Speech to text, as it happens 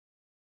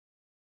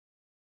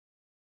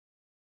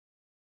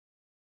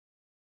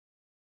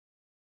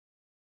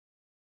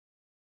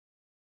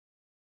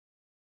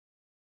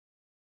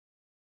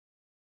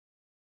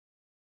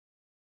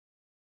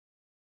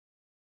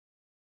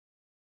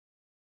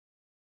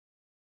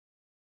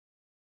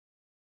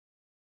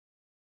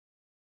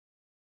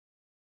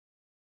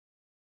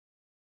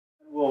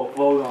We'll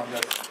vote on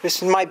this.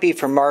 This might be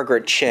for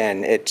Margaret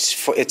Chin.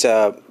 It's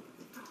a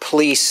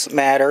police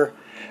matter.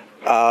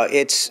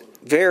 It's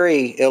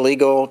very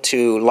illegal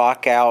to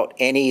lock out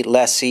any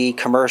lessee,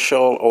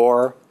 commercial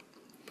or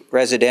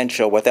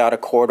residential, without a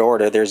court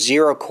order. There's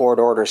zero court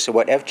order, so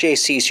what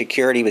FJC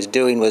Security was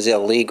doing was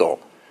illegal.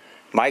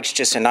 Mike's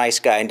just a nice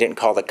guy and didn't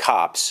call the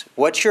cops.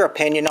 What's your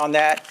opinion on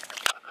that?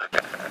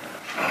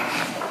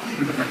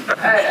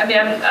 I mean,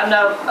 I'm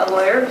not a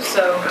lawyer,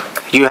 so.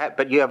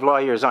 But you have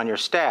lawyers on your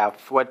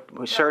staff.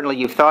 Certainly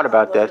you've thought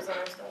about that.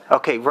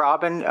 Okay,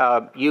 Robin,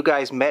 you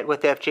guys met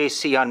with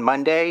FJC on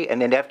Monday,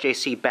 and then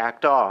FJC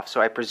backed off.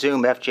 So I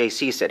presume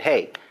FJC said,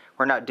 hey,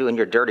 we're not doing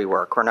your dirty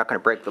work. We're not going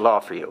to break the law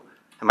for you.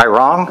 Am I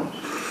wrong?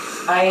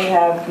 I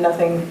have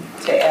nothing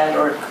to add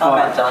or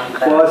comment on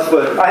that. Well, that's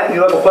good.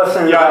 You have a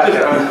question? Yeah, I just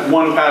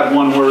add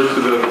one word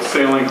to the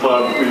sailing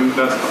club. I mean,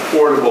 that's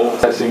affordable.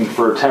 Testing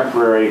for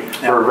temporary,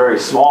 for a very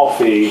small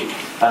fee,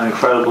 an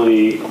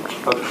incredibly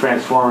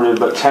transformative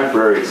but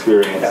temporary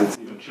experience. Yeah. It's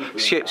even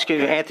cheaper.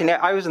 Excuse me, Anthony,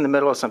 I was in the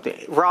middle of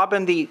something.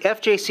 Robin, the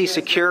FJC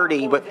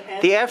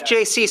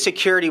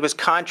security was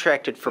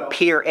contracted for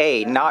Pier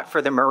A, not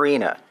for the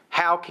marina.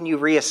 How can you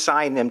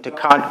reassign them to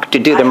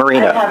do the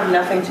marina? I have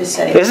nothing to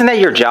say. Isn't that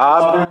your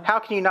job? How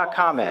can you not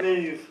comment?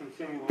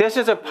 This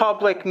is a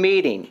public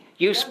meeting.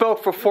 You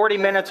spoke for 40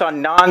 minutes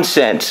on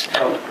nonsense.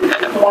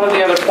 One of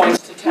the other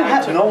points to You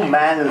have no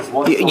manners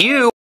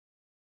whatsoever.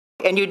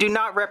 And you do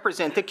not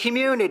represent the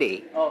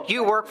community.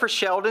 You work for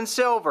Sheldon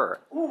Silver,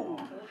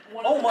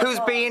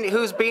 who's being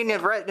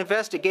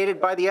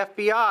investigated by the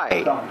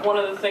FBI. One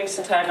of the things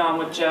to tag on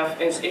with Jeff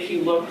is, if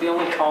you look, the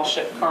only call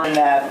ship current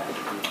that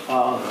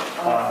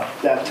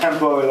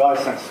temporary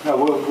license. No,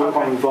 we're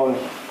going to be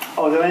voting.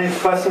 Are there any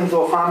questions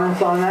or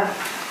comments on that?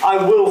 I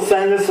will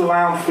send this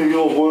around for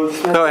your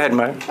wordsmith. Go ahead,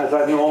 Mike. As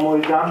I've normally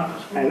done,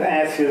 and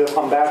ask you to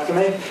come back to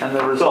me. And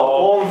the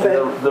resolve,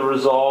 the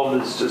resolve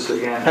is just,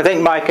 again... I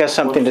think Mike has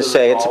something to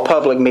say. It's a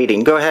public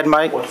meeting. Go ahead,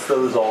 Mike. What's the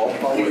resolve?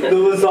 The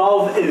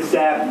resolve is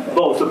that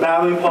both the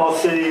Battery Park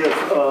City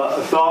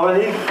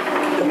Authority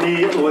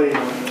immediately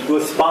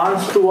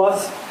responds to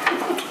us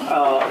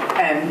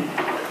and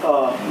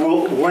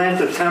will grant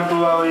a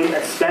temporary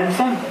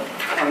extension,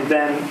 and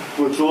then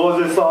withdraw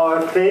this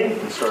RFP,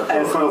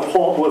 and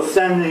so we'll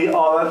send the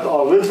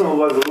original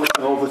resolution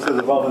over to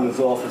the governor's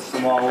office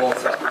tomorrow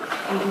also.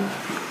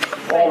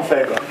 All in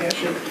favor?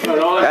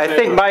 I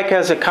think Mike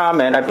has a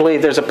comment. I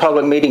believe there's a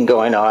public meeting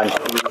going on. Are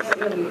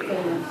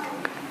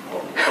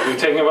we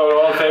taking a vote?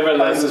 All in favor?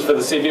 And this is for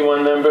the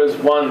CB1 members.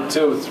 1,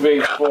 2,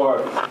 3, 4,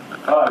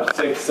 5,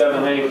 6,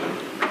 7, 8.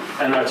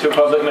 And our 2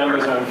 public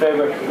members are in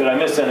favor. Did I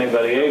miss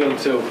anybody? 8 and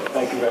 2.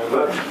 Thank you very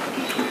much.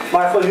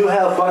 Michael, you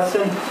have a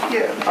question?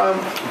 Yeah.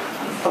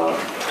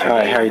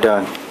 Hi, how are you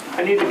doing?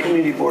 I need the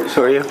community board.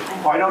 Who are you?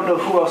 I don't know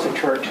who else to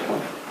turn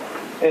to.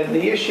 And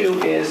the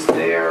issue is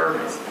their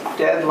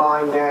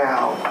deadline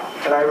now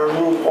that I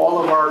remove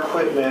all of our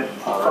equipment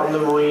from the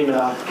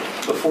marina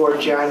before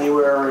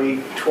January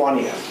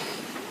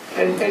 20th.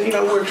 And you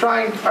know, we're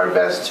trying our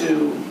best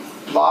to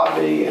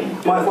lobby and...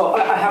 Michael,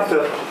 I have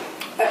to,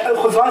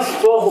 because I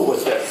struggle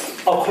with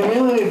this. A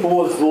community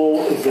board's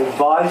role is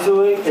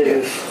advisory, it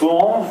is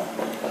strong,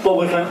 but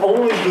we can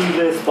only do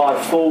this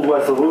by full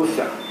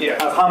resolution. Yeah.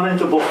 I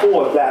commented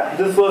before that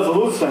this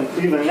resolution,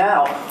 even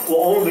now,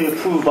 will only be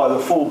approved by the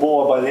full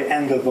board by the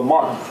end of the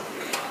month.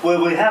 Where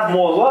we have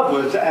more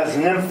leverage, as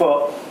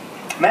Nympha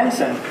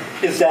mentioned,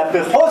 is that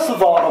because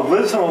of our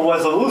original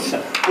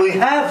resolution, we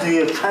have the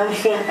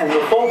attention and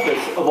the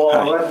focus of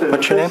our elected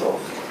officials.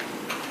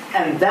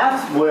 And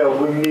that's where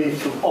we need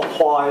to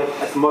apply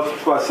as much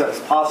pressure as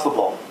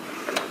possible.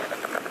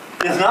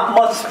 There's not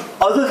much,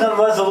 other than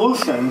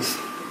resolutions,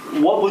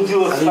 what would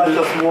you expect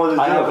us more to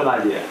do? I have an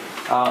idea.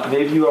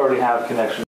 Maybe you already have connections.